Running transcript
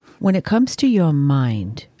When it comes to your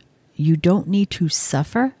mind, you don't need to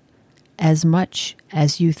suffer as much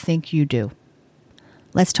as you think you do.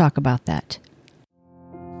 Let's talk about that.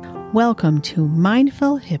 Welcome to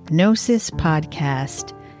Mindful Hypnosis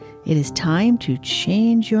Podcast. It is time to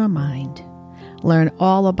change your mind. Learn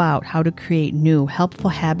all about how to create new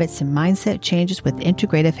helpful habits and mindset changes with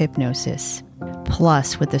integrative hypnosis.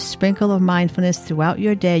 Plus, with a sprinkle of mindfulness throughout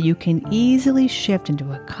your day, you can easily shift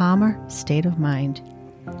into a calmer state of mind.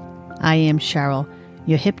 I am Cheryl,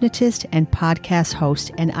 your hypnotist and podcast host,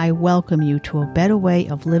 and I welcome you to a better way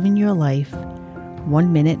of living your life,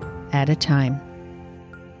 1 minute at a time.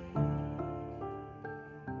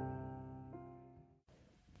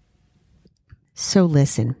 So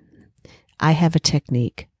listen, I have a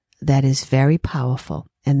technique that is very powerful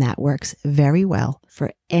and that works very well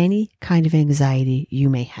for any kind of anxiety you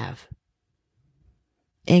may have.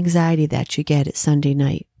 Anxiety that you get at Sunday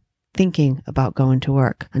night, thinking about going to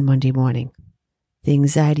work on Monday morning. The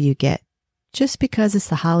anxiety you get just because it's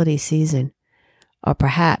the holiday season, or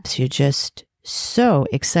perhaps you're just so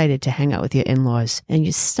excited to hang out with your in-laws and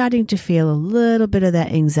you're starting to feel a little bit of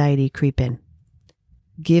that anxiety creep in.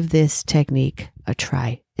 Give this technique a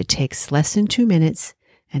try. It takes less than 2 minutes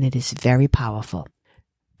and it is very powerful.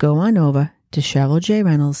 Go on over to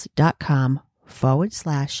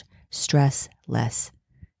CherylJReynolds.com/stress less.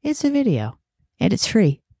 It's a video and it's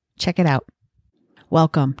free. Check it out.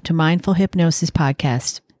 Welcome to Mindful Hypnosis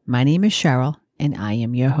Podcast. My name is Cheryl and I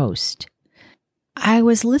am your host. I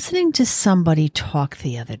was listening to somebody talk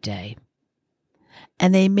the other day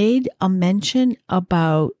and they made a mention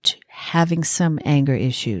about having some anger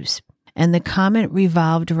issues. And the comment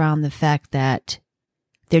revolved around the fact that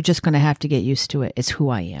they're just going to have to get used to it. It's who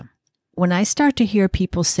I am. When I start to hear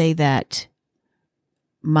people say that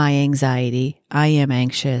my anxiety, I am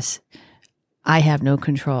anxious, I have no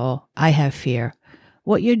control, I have fear,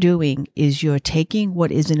 what you're doing is you're taking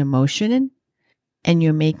what is an emotion and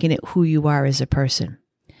you're making it who you are as a person.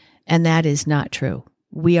 And that is not true.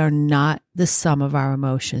 We are not the sum of our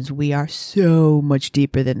emotions. We are so much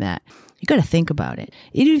deeper than that. You got to think about it.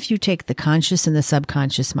 Even if you take the conscious and the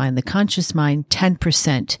subconscious mind, the conscious mind,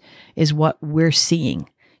 10% is what we're seeing.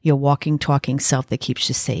 Your walking, talking self that keeps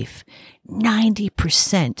you safe.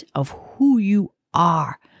 90% of who you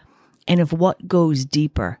are and of what goes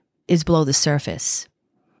deeper is below the surface.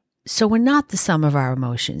 So we're not the sum of our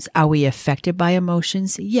emotions. Are we affected by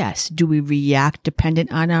emotions? Yes. Do we react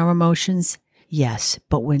dependent on our emotions? Yes,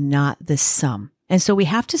 but we're not the sum. And so we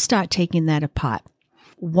have to start taking that apart.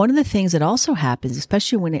 One of the things that also happens,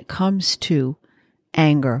 especially when it comes to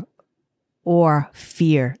anger or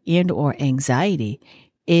fear and or anxiety,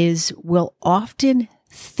 is we'll often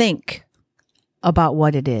think about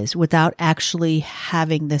what it is without actually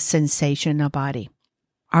having the sensation in our body.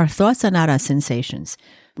 Our thoughts are not our sensations.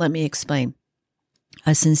 Let me explain.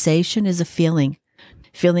 A sensation is a feeling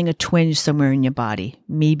a twinge somewhere in your body,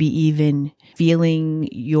 maybe even feeling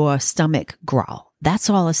your stomach growl. That's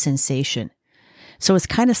all a sensation. So it's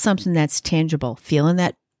kind of something that's tangible, feeling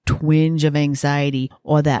that twinge of anxiety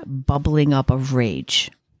or that bubbling up of rage.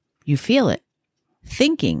 You feel it.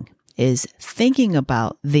 Thinking is thinking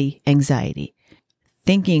about the anxiety,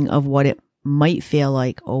 thinking of what it might feel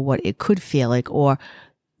like or what it could feel like, or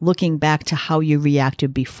looking back to how you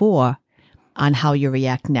reacted before on how you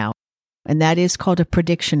react now. And that is called a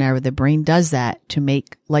prediction error. The brain does that to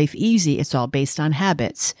make life easy. It's all based on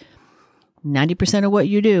habits. 90% of what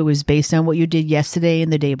you do is based on what you did yesterday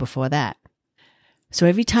and the day before that. So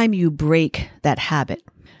every time you break that habit,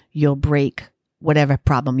 you'll break whatever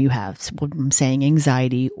problem you have. So I'm saying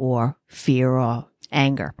anxiety or fear or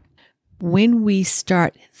anger. When we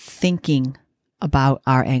start thinking about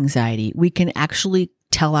our anxiety, we can actually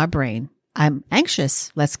tell our brain, I'm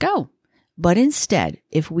anxious, let's go. But instead,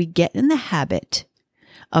 if we get in the habit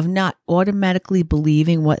of not automatically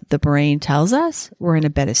believing what the brain tells us, we're in a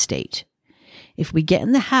better state. If we get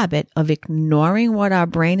in the habit of ignoring what our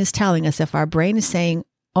brain is telling us, if our brain is saying,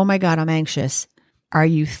 oh my God, I'm anxious, are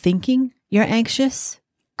you thinking you're anxious?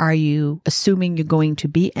 Are you assuming you're going to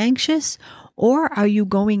be anxious? Or are you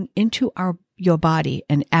going into your body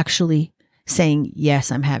and actually saying,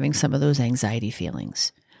 yes, I'm having some of those anxiety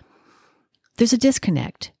feelings? There's a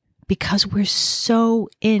disconnect because we're so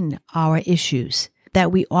in our issues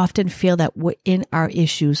that we often feel that we're in our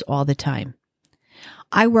issues all the time.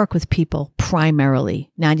 I work with people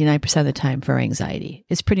primarily 99% of the time for anxiety.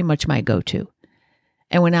 It's pretty much my go-to.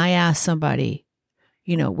 And when I ask somebody,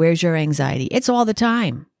 where's your anxiety? It's all the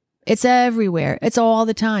time. It's everywhere. It's all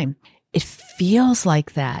the time. It feels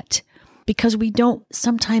like that because we don't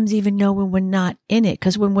sometimes even know when we're not in it.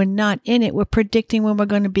 Because when we're not in it, we're predicting when we're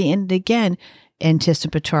going to be in it again.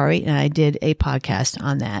 anticipatory, and I did a podcast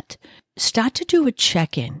on that. Start to do a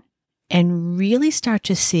check-in and really start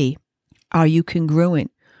to see, are you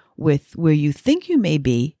congruent with where you think you may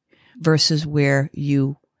be versus where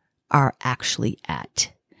you are actually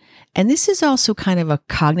at? And this is also kind of a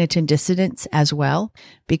cognitive dissonance as well,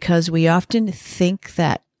 because we often think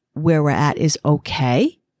that where we're at is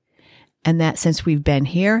okay. And that since we've been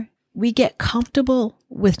here, we get comfortable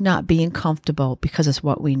with not being comfortable because it's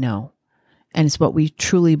what we know. And it's what we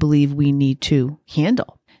truly believe we need to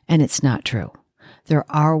handle. And it's not true. There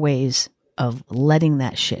are ways of letting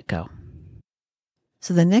that shit go.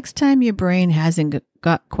 So the next time your brain hasn't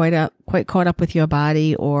got quite caught up with your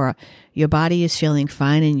body, or your body is feeling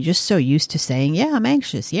fine and you're just so used to saying, yeah, I'm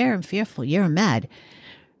anxious, yeah, I'm fearful, yeah, I'm mad,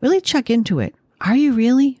 really check into it. Are you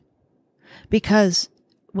really? Because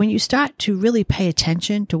when you start to really pay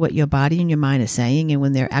attention to what your body and your mind are saying, and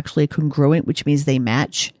when they're actually congruent, which means they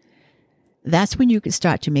match, that's when you can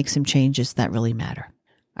start to make some changes that really matter.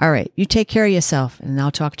 All right, you take care of yourself, and I'll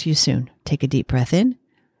talk to you soon. Take a deep breath in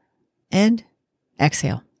and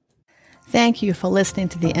exhale. Thank you for listening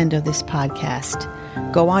to the end of this podcast.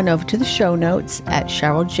 Go on over to the show notes at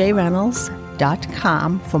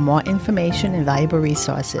CherylJReynolds.com for more information and valuable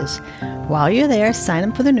resources. While you're there, sign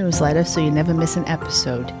up for the newsletter so you never miss an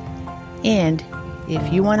episode. And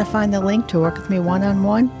if you want to find the link to work with me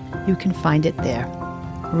one-on-one, you can find it there.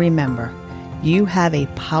 Remember, you have a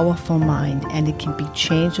powerful mind, and it can be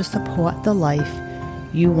changed to support the life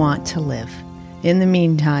you want to live. In the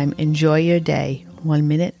meantime, enjoy your day 1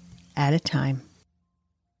 minute at a time.